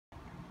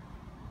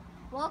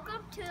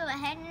Welcome to the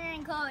Henri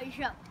and Khloe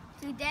show.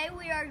 Today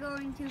we are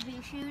going to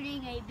be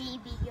shooting a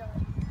BB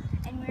gun,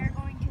 and we are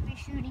going to be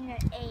shooting an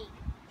egg.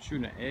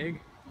 Shooting an egg?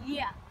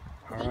 Yeah.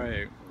 All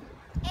right.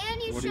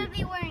 And you should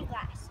be wearing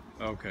glasses.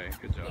 Okay,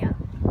 good job. Yeah.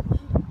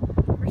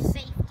 For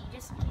safety,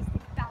 just in case they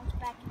bounce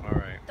back. All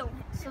right.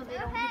 So they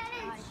don't hit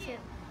your eye too.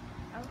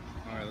 Okay.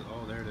 All right.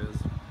 Oh, there it is.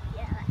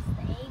 Yeah, that's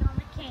the egg on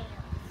the can.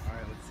 All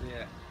right, let's see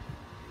it.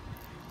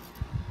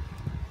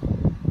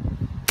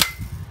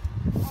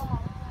 Oh,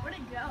 where'd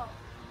it go?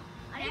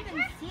 I didn't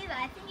even see that.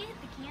 I think it hit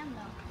the can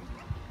though.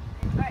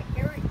 All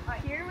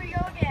right, here we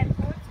go again.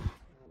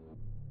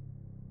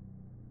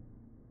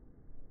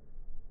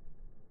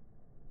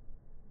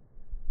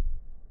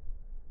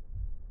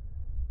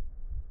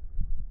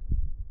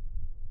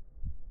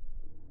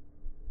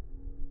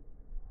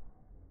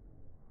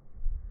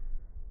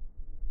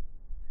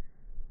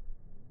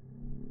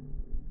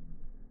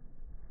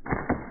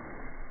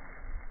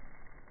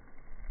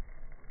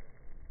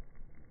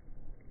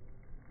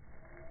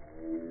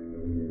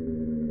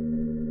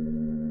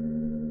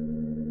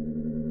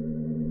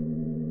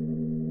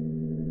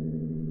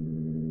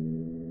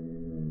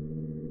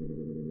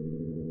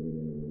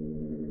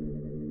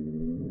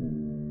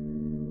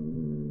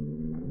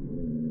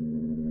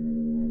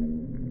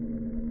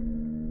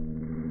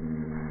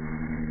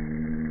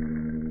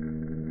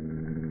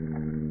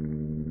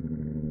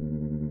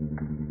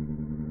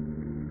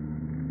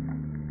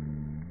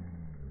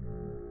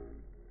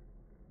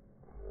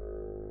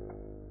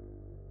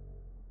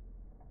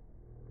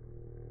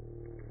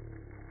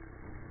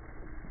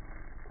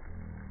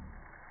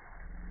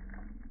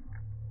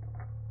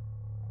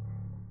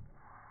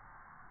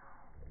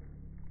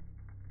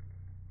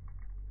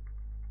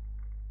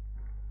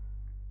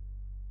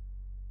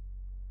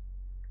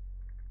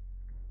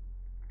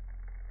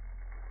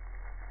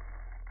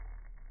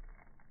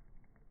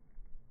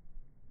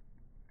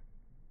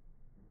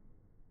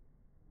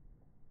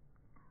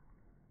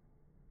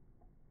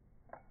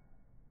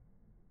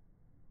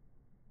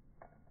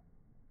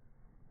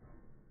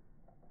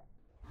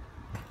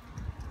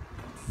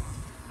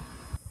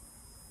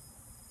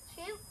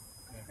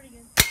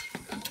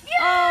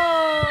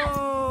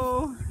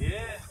 Oh! Yeah.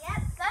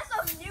 Yep, that's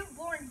a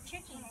newborn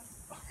chicken.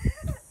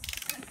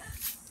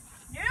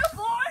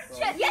 Newborn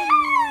chicken!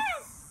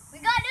 Yes! We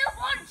got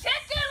newborn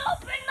chicken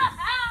up in the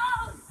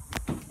house!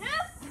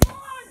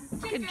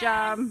 Newborn chicken! Good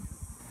job.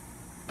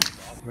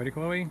 Ready,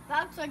 Chloe?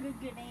 That looks like a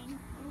good aim.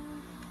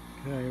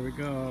 Okay, here we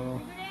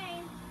go. Good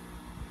aim.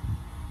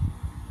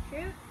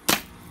 Shoot.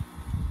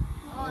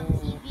 On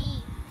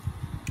TV.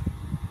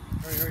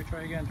 Hurry, hurry,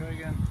 try again, try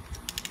again.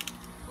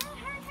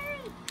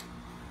 Hurry.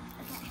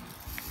 Okay.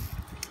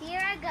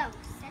 Here I go.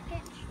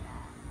 Second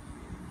shot.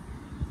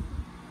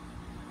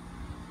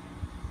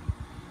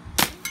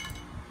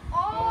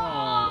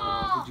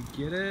 Oh, did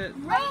you get it?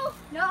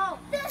 No.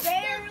 This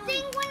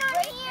thing went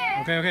on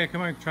here. Okay,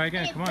 come on, try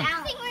again, come on. This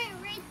thing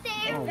went right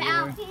there. Oh,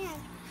 Down. boy.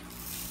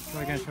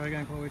 Try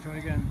again, Chloe, try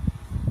again.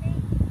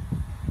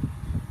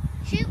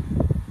 Shoot.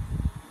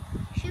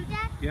 Shoot,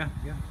 Dad? Yeah.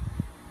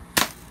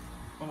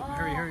 Oh,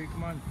 hurry,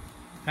 come on.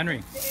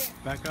 Henry,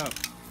 back up.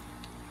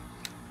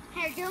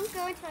 Hey, don't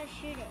go until I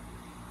shoot it.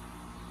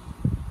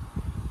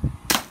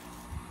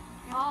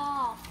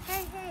 Oh.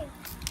 Hey.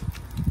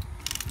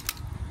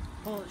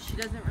 Well, she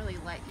doesn't really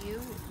let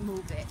you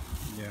move it.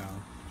 Yeah.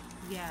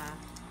 Yeah.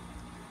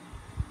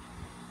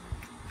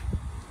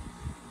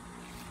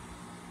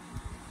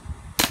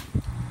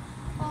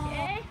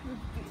 Okay.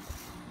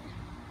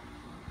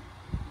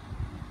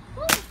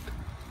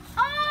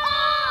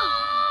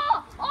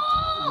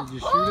 Did you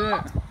shoot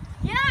it?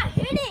 Yeah, I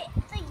hit it.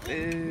 It's like,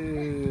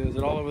 Ew, is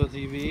it all over the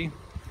TV?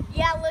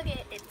 yeah, look at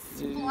it. It's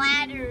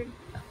splattered.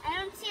 I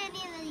don't see any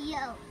of the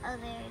yolk. Oh,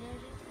 there it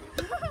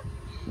is.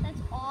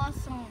 That's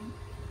awesome.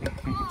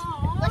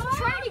 Let's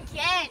try it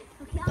again.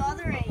 Okay, the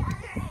other egg.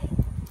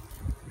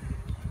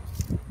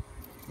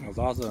 That was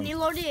awesome. Can you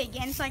load it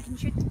again so I can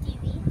shoot the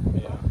TV?